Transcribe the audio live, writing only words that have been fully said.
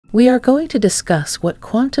We are going to discuss what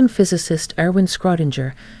quantum physicist Erwin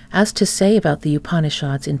Schrödinger has to say about the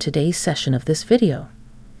Upanishads in today's session of this video.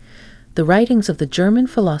 The writings of the German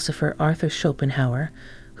philosopher Arthur Schopenhauer,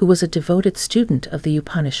 who was a devoted student of the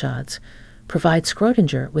Upanishads, provide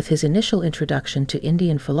Schrödinger with his initial introduction to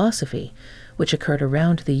Indian philosophy, which occurred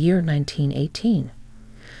around the year 1918.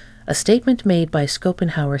 A statement made by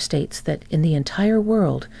Schopenhauer states that in the entire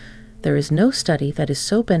world, there is no study that is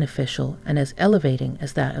so beneficial and as elevating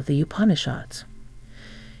as that of the Upanishads.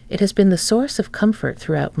 It has been the source of comfort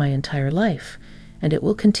throughout my entire life, and it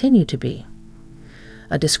will continue to be.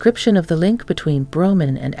 A description of the link between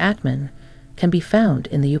Brahman and Atman can be found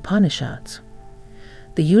in the Upanishads.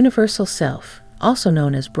 The universal self, also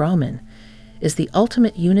known as Brahman, is the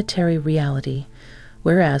ultimate unitary reality,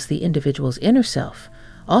 whereas the individual's inner self,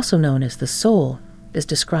 also known as the soul, is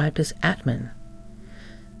described as Atman.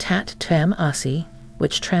 Tat Tvam Asi,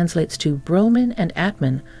 which translates to Brahman and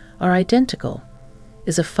Atman are identical,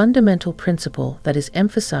 is a fundamental principle that is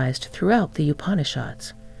emphasized throughout the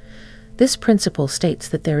Upanishads. This principle states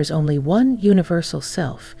that there is only one universal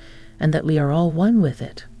self, and that we are all one with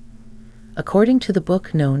it. According to the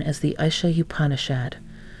book known as the Upanishad,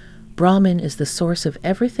 Brahman is the source of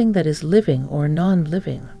everything that is living or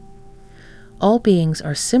non-living. All beings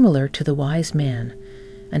are similar to the wise man,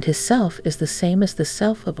 and his self is the same as the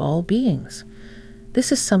self of all beings.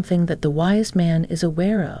 This is something that the wise man is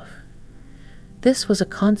aware of. This was a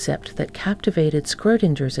concept that captivated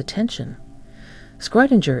Schrödinger's attention.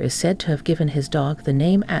 Schrödinger is said to have given his dog the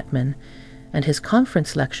name Atman, and his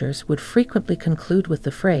conference lectures would frequently conclude with the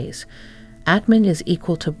phrase, Atman is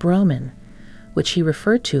equal to Brahman, which he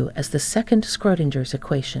referred to as the second Schrödinger's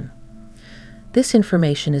equation. This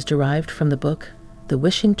information is derived from the book The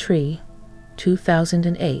Wishing Tree,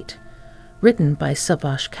 2008, written by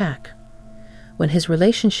Subhash Kak. When his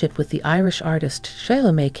relationship with the Irish artist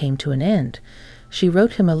Shalomé came to an end, she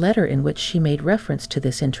wrote him a letter in which she made reference to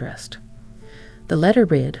this interest. The letter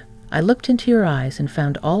read, I looked into your eyes and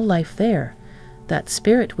found all life there, that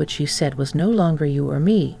spirit which you said was no longer you or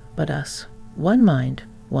me, but us, one mind,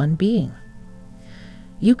 one being.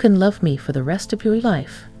 You can love me for the rest of your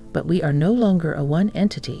life, but we are no longer a one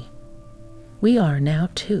entity. We are now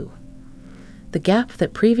two. The gap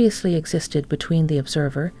that previously existed between the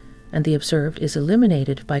observer and the observed is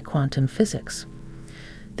eliminated by quantum physics.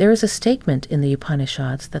 There is a statement in the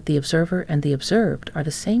Upanishads that the observer and the observed are the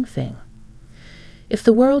same thing. If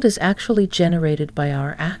the world is actually generated by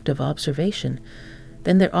our act of observation,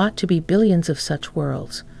 then there ought to be billions of such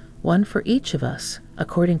worlds, one for each of us,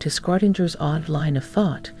 according to Schrödinger's odd line of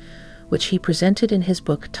thought, which he presented in his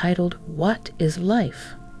book titled What is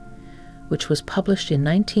Life?, which was published in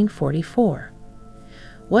 1944.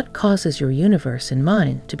 What causes your universe and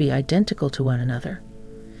mine to be identical to one another?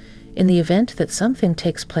 In the event that something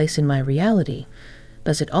takes place in my reality,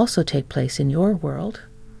 does it also take place in your world?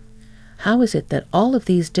 How is it that all of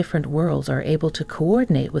these different worlds are able to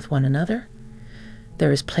coordinate with one another?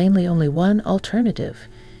 There is plainly only one alternative,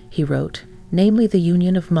 he wrote, namely the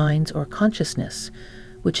union of minds or consciousness,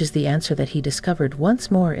 which is the answer that he discovered once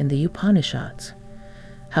more in the Upanishads.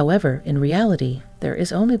 However, in reality, there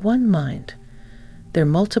is only one mind. Their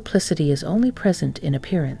multiplicity is only present in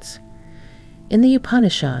appearance. In the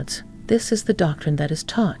Upanishads, this is the doctrine that is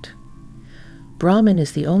taught. Brahman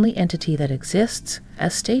is the only entity that exists,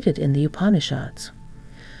 as stated in the Upanishads.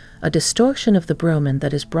 A distortion of the Brahman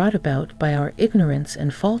that is brought about by our ignorance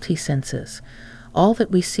and faulty senses. All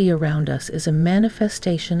that we see around us is a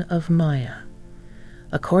manifestation of Maya.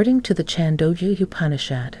 According to the Chandogya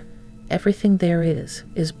Upanishad, everything there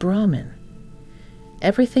is Brahman.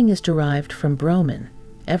 Everything is derived from Brahman,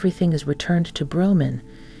 everything is returned to Brahman,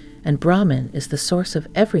 and Brahman is the source of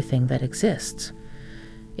everything that exists.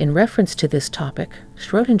 In reference to this topic,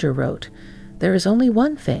 Schrödinger wrote, there is only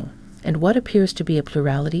one thing, and what appears to be a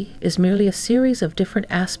plurality is merely a series of different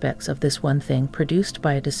aspects of this one thing produced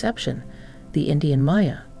by a deception, the Indian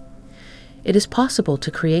Maya. It is possible to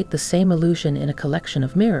create the same illusion in a collection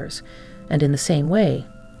of mirrors, and in the same way,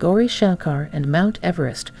 Gauri Shankar and Mount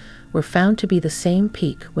Everest were found to be the same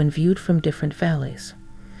peak when viewed from different valleys.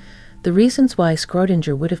 The reasons why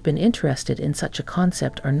Schrödinger would have been interested in such a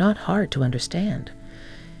concept are not hard to understand.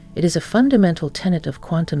 It is a fundamental tenet of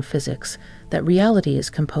quantum physics that reality is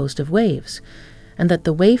composed of waves, and that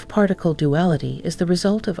the wave-particle duality is the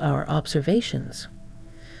result of our observations.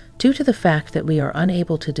 Due to the fact that we are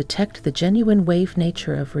unable to detect the genuine wave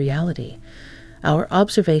nature of reality, our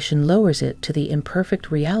observation lowers it to the imperfect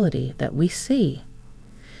reality that we see.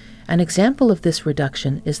 An example of this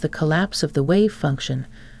reduction is the collapse of the wave function,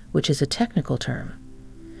 which is a technical term.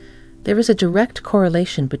 There is a direct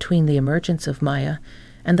correlation between the emergence of Maya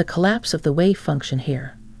and the collapse of the wave function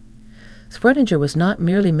here. Schrödinger was not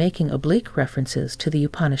merely making oblique references to the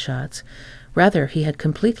Upanishads, rather he had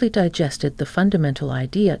completely digested the fundamental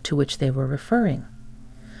idea to which they were referring.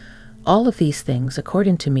 All of these things,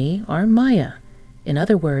 according to me, are Maya. In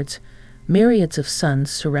other words, myriads of suns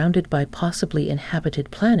surrounded by possibly inhabited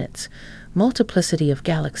planets, multiplicity of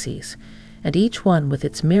galaxies, and each one with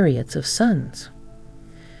its myriads of suns.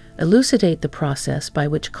 Elucidate the process by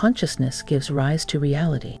which consciousness gives rise to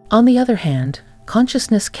reality. On the other hand,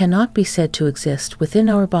 consciousness cannot be said to exist within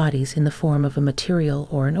our bodies in the form of a material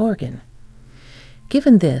or an organ.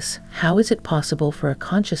 Given this, how is it possible for a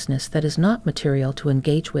consciousness that is not material to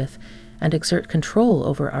engage with and exert control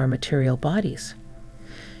over our material bodies?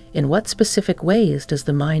 In what specific ways does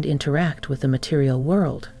the mind interact with the material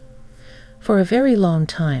world? For a very long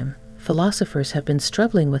time, philosophers have been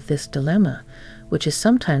struggling with this dilemma, which is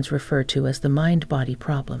sometimes referred to as the mind-body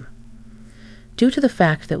problem. Due to the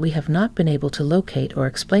fact that we have not been able to locate or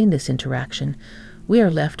explain this interaction, we are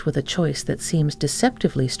left with a choice that seems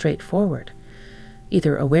deceptively straightforward.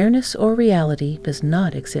 Either awareness or reality does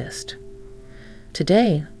not exist.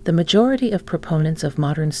 Today, the majority of proponents of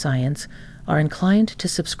modern science are inclined to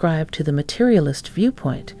subscribe to the materialist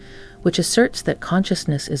viewpoint, which asserts that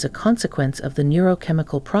consciousness is a consequence of the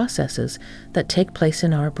neurochemical processes that take place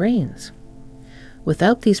in our brains.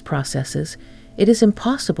 Without these processes, it is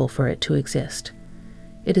impossible for it to exist.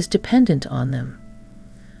 It is dependent on them.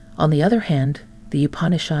 On the other hand, the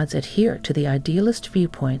Upanishads adhere to the idealist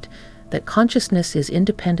viewpoint that consciousness is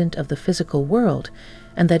independent of the physical world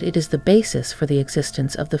and that it is the basis for the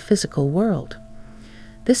existence of the physical world.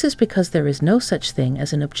 This is because there is no such thing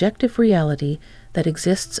as an objective reality that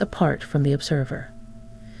exists apart from the observer.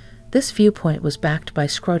 This viewpoint was backed by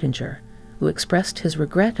Schrödinger, who expressed his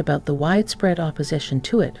regret about the widespread opposition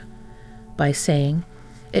to it by saying,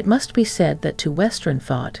 "It must be said that to Western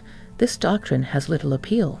thought, this doctrine has little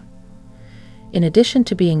appeal. In addition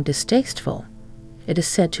to being distasteful, it is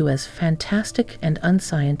said to as fantastic and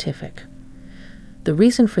unscientific. The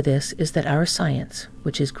reason for this is that our science,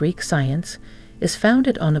 which is Greek science, is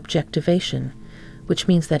founded on objectivation, which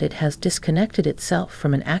means that it has disconnected itself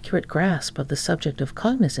from an accurate grasp of the subject of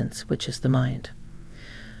cognizance, which is the mind."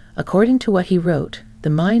 According to what he wrote, the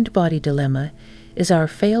mind-body dilemma is our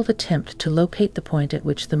failed attempt to locate the point at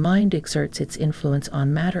which the mind exerts its influence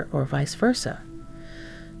on matter or vice versa.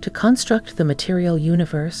 To construct the material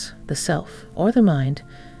universe, the self, or the mind,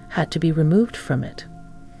 had to be removed from it.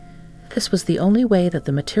 This was the only way that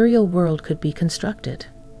the material world could be constructed.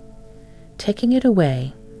 Taking it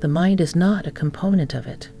away, the mind is not a component of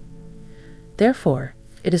it. Therefore,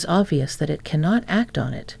 it is obvious that it cannot act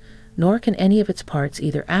on it, nor can any of its parts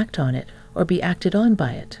either act on it or be acted on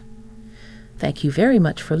by it. Thank you very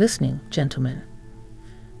much for listening, gentlemen.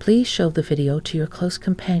 Please show the video to your close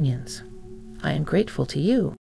companions. I am grateful to you.